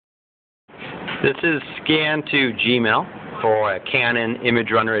This is scan to Gmail for a Canon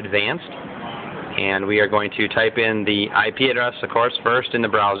Image Runner Advanced, and we are going to type in the IP address, of course, first in the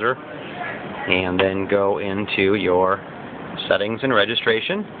browser, and then go into your settings and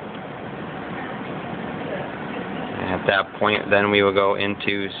registration. At that point, then we will go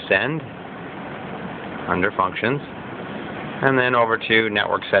into Send under Functions, and then over to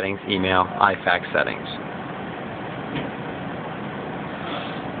Network Settings, Email, iFax Settings.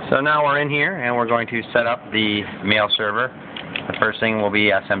 So now we're in here, and we're going to set up the mail server. The first thing will be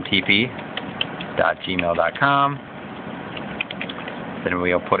smtp.gmail.com. Then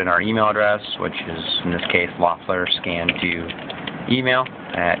we'll put in our email address, which is, in this case,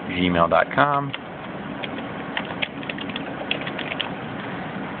 loefflerscan2email@gmail.com.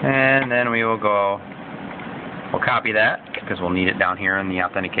 And then we'll copy that, because we'll need it down here in the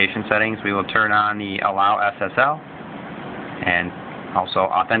authentication settings. We will turn on the Allow SSL, and also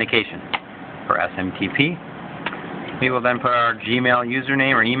authentication for SMTP. We will then put our Gmail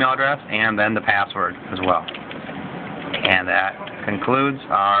username or email address and then the password as well. And that concludes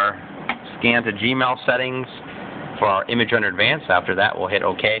our scan to Gmail settings for our Image Runner Advanced. After that, we'll hit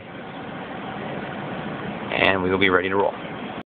OK, and we will be ready to roll.